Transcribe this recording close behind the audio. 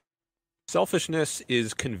Selfishness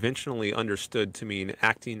is conventionally understood to mean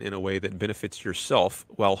acting in a way that benefits yourself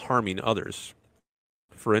while harming others.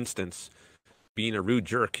 For instance, being a rude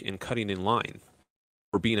jerk and cutting in line,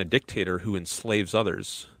 or being a dictator who enslaves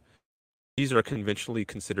others. These are conventionally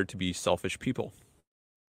considered to be selfish people.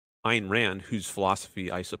 Ayn Rand, whose philosophy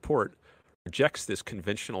I support, rejects this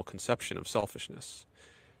conventional conception of selfishness.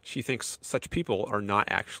 She thinks such people are not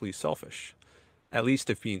actually selfish, at least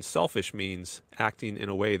if being selfish means acting in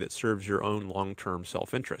a way that serves your own long-term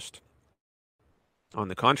self-interest. On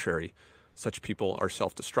the contrary, such people are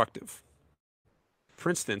self-destructive. For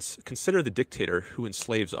instance, consider the dictator who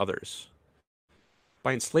enslaves others.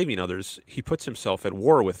 By enslaving others, he puts himself at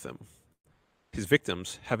war with them. His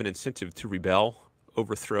victims have an incentive to rebel,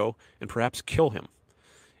 overthrow, and perhaps kill him.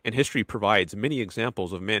 And history provides many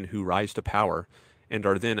examples of men who rise to power and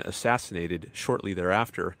are then assassinated shortly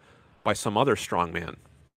thereafter by some other strong man,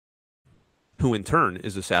 who in turn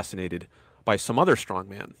is assassinated by some other strong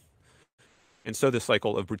man. And so the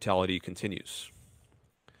cycle of brutality continues.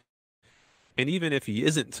 And even if he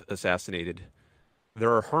isn't assassinated,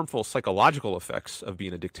 there are harmful psychological effects of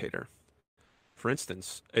being a dictator. For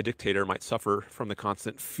instance, a dictator might suffer from the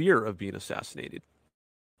constant fear of being assassinated.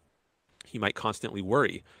 He might constantly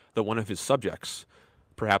worry that one of his subjects,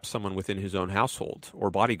 perhaps someone within his own household or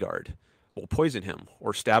bodyguard, will poison him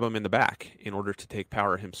or stab him in the back in order to take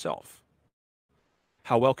power himself.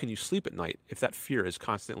 How well can you sleep at night if that fear is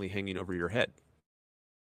constantly hanging over your head?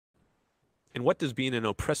 And what does being an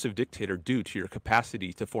oppressive dictator do to your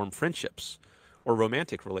capacity to form friendships or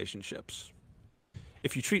romantic relationships?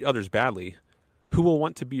 If you treat others badly, who will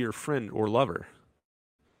want to be your friend or lover?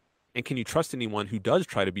 And can you trust anyone who does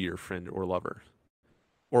try to be your friend or lover?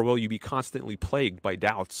 Or will you be constantly plagued by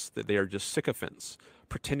doubts that they are just sycophants,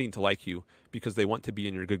 pretending to like you because they want to be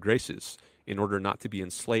in your good graces in order not to be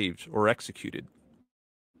enslaved or executed,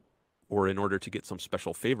 or in order to get some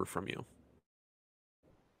special favor from you?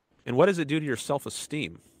 And what does it do to your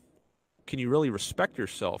self-esteem? Can you really respect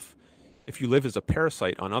yourself if you live as a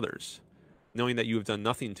parasite on others, knowing that you have done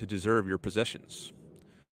nothing to deserve your possessions?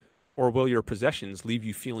 Or will your possessions leave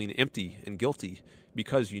you feeling empty and guilty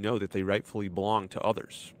because you know that they rightfully belong to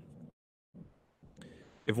others?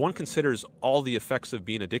 If one considers all the effects of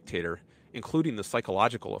being a dictator, including the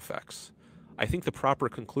psychological effects, I think the proper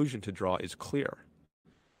conclusion to draw is clear.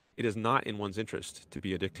 It is not in one's interest to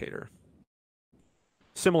be a dictator.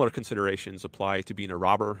 Similar considerations apply to being a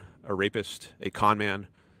robber, a rapist, a con man,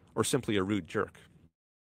 or simply a rude jerk.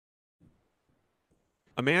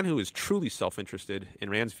 A man who is truly self-interested, in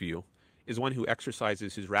Rand's view, is one who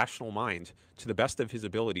exercises his rational mind to the best of his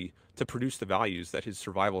ability to produce the values that his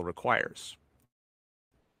survival requires.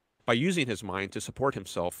 By using his mind to support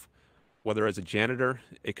himself, whether as a janitor,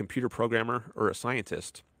 a computer programmer, or a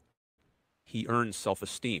scientist, he earns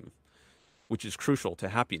self-esteem, which is crucial to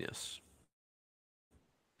happiness.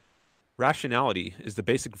 Rationality is the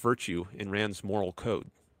basic virtue in Rand's moral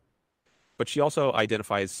code, but she also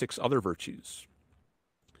identifies 6 other virtues.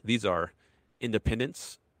 These are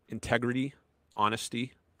independence, integrity,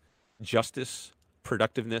 honesty, justice,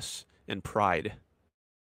 productiveness, and pride.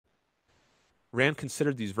 Rand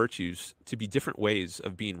considered these virtues to be different ways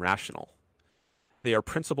of being rational. They are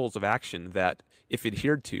principles of action that, if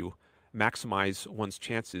adhered to, maximize one's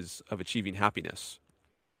chances of achieving happiness,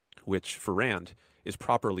 which, for Rand, is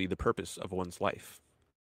properly the purpose of one's life.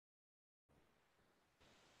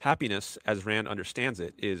 Happiness, as Rand understands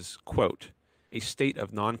it, is, quote, a state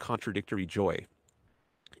of non-contradictory joy,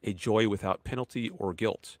 a joy without penalty or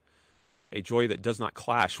guilt, a joy that does not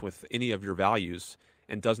clash with any of your values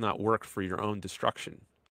and does not work for your own destruction.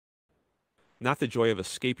 Not the joy of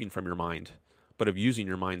escaping from your mind, but of using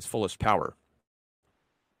your mind's fullest power.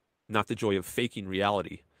 Not the joy of faking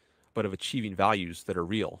reality, but of achieving values that are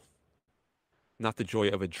real. Not the joy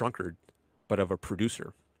of a drunkard, but of a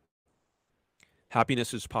producer.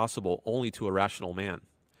 Happiness is possible only to a rational man,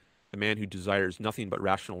 a man who desires nothing but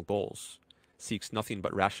rational goals, seeks nothing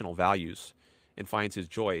but rational values, and finds his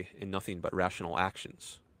joy in nothing but rational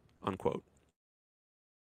actions. Unquote.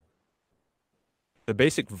 The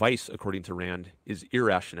basic vice, according to Rand, is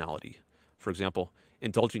irrationality. For example,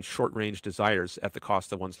 indulging short-range desires at the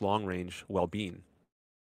cost of one's long-range well-being.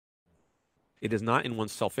 It is not in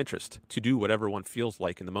one's self-interest to do whatever one feels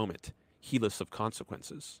like in the moment, heedless of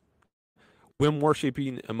consequences.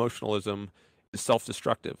 Whim-worshipping emotionalism is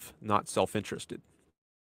self-destructive, not self-interested.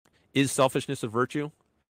 Is selfishness a virtue?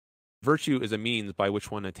 Virtue is a means by which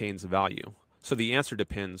one attains value, so the answer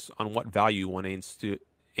depends on what value one aims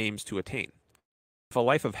to attain. If a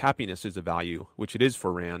life of happiness is a value, which it is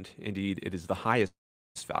for Rand, indeed it is the highest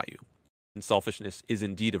value, and selfishness is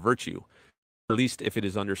indeed a virtue, at least if it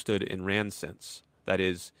is understood in Rand's sense. That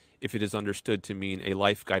is, if it is understood to mean a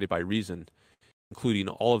life guided by reason, including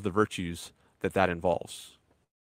all of the virtues that involves.